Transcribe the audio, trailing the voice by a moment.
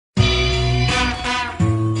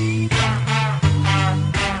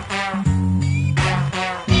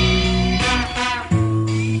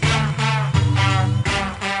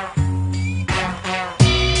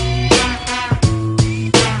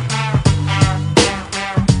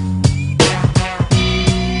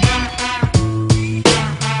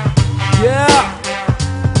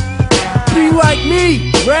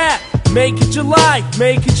Make it your life,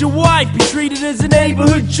 make it your wife. Be treated as a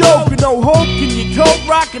neighborhood joke with no hope. Can you cope?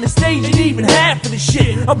 Rocking the stage and even half of the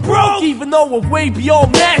shit. I'm broke even though I'm way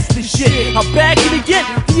beyond master shit. I'm back in again,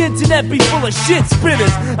 the internet be full of shit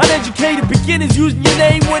spinners. Uneducated beginners using your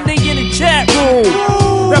name when they in a chat room.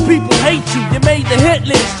 Now people hate you, you made the hit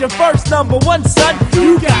list. Your first #1 son,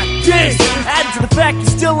 you got this. Add to the fact you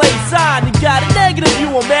still ain't signed. You got a negative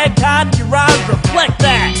view on mankind, your rhymes reflect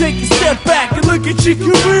that. Take a step back and look at your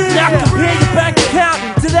career. Now compare your bank account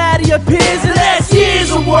to that of your peers, and that's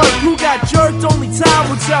years of work. You got jerked, only time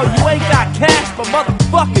will tell. You ain't got cash, but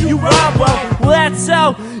motherfucker, you rhyme well. Well, that's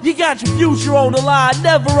how you got your future on the line.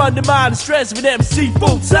 Never undermine the stress of an MC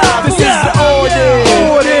full time. This is the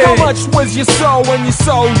audit. How much was your soul when you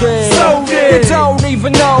sold it? You don't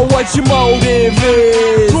even know what your motive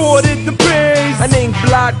is. Audit the biz. An ink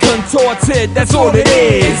blot contorted, that's all it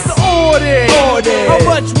is. It's the audit. How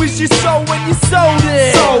much was your soul when you sold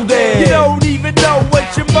it? You don't even know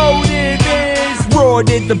what your motive is. Raw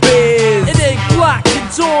did the biz. It ain't block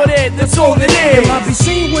contorted, that's all it is. I'll be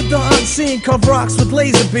seen with the unseen, cover rocks with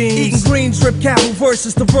laser beams. Eating green, drip cattle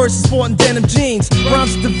versus the verses, sporting denim jeans.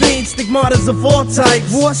 Rhymes to veins, stigmatas of all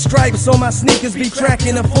types. War stripes on my sneakers be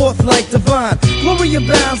tracking a fourth like divine. Glory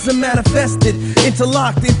abounds and manifested,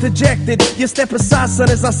 interlocked, interjected. You step aside, son,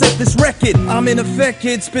 as I set this record. I'm in effect,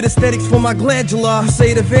 kid, spit aesthetics for my glandular.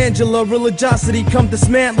 Say it, Evangela, religiosity come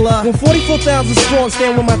dismantle her. When 44,000 strong,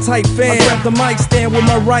 stand with my tight fan. I grab the mic, stand with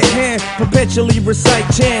my right hand, perpetually recite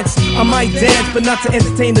chants. I might dance, but not to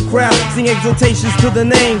entertain the crowd. Sing exaltations to the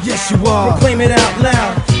name, yes you are. Proclaim it out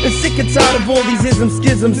loud. And sick and tired of all these isms,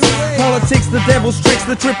 schisms. Politics, the devil's tricks,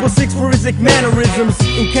 the 666 for his mannerisms.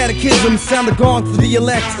 In catechism, sound the gong for the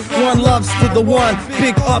elect. One loves to the one,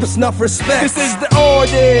 big ups, enough respect. This is the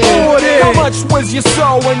audit. How much was your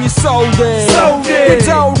soul when you sold it? You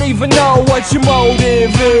don't even know what your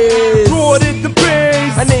motive is. Audit the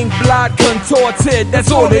biz. An ink blot contorted, that's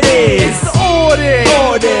all it is. It's the audit.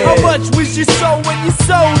 How much was your soul when you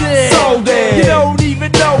sold it? You don't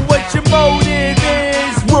even know what your motive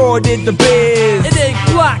is. Raw did the biz. It ain't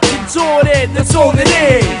block contorted, that's all it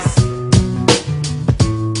is.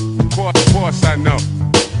 Of course I know.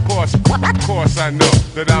 Of course I know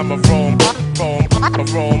that I'm a role model. Not a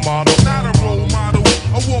role model,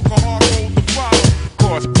 I walk a hard road to follow.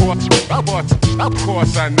 Of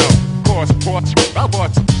course I know. Of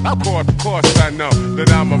course I know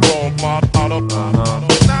that I'm a role model.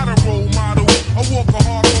 Not a role model, I walk a hard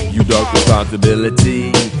road to follow. You dog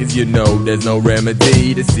responsibility, cause you know there's no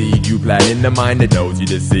remedy. The seed you plant in the mind that knows you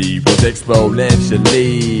deceive grows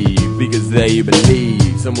exponentially, because they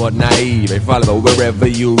believe, somewhat naive, they follow wherever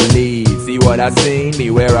you lead. See what I've seen, be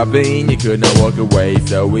where I've been, you could not walk away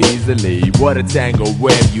so easily. What a tangled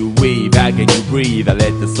web you weave, how can you breathe? I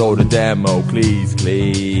let the soul to demo, please.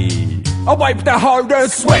 I wipe the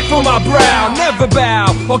hard-earned sweat from my brow, never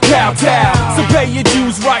bow or kowtow. So pay your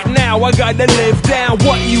dues right now, I gotta live down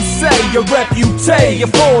what you say, your reputation, you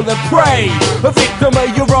fall and prey, a victim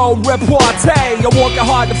of your own repartee. I walk a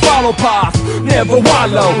hard to follow path, never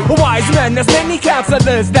wallow. A wise man, there's many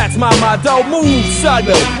counselors, that's my motto. Move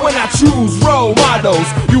subtle when I choose role models.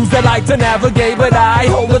 Use the light to navigate, but I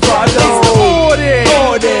hold the throttle. It's the audit.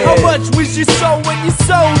 How much was your soul when you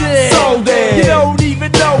sold it? You don't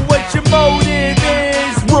even know what your motive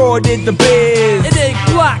is. Raw did the biz. It ain't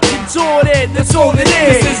block contorted, that's all it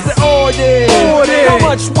is. This is the audit. How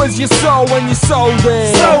much was your soul when you sold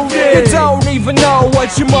it? You don't even know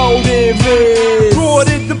what your motive is.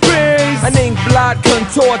 Audit the biz. An ink blot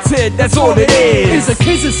contorted, that's all it is. Is a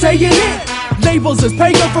kids is saying it? Labels is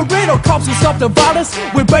paying for it, or cops who stop the violence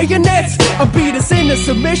with bayonets. A beat us in a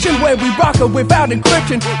submission where we rock it without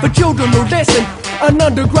encryption. For children who listen, an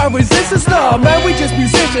underground resistance. Nah, man, we just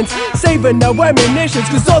musicians saving our ammunitions,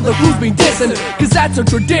 cause all the crews been dissing, cause that's a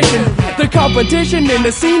tradition. The competition in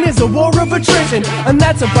the scene is a war of attrition, and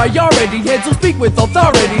that's a priority. Heads will speak with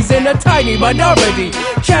authorities in a tiny minority.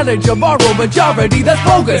 Challenge a moral majority that's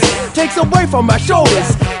bogus, takes away from our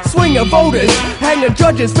shoulders. Swing of voters, hanging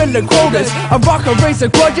judges, filling quotas. I rock a race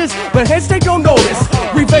of grudges, but heads they don't notice.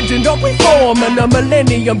 Revenge and don't reform, and a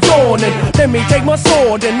millennium dawning. Let me take my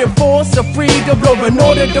sword and enforce the freedom of an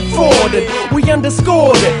order defrauded. We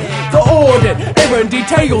underscored it, the audit, errand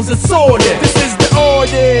details are sorted. This is the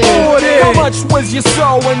audit. How much was your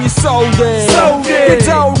soul when you sold it? You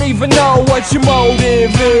don't even know what your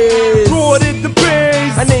motive is. Audit the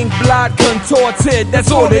biz. An ink blot contorted,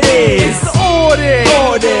 that's all it is. It's the audit.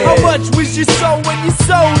 How much was your soul when you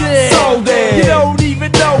sold it? You don't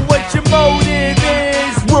even know what your motive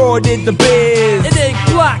is. Raw did the biz.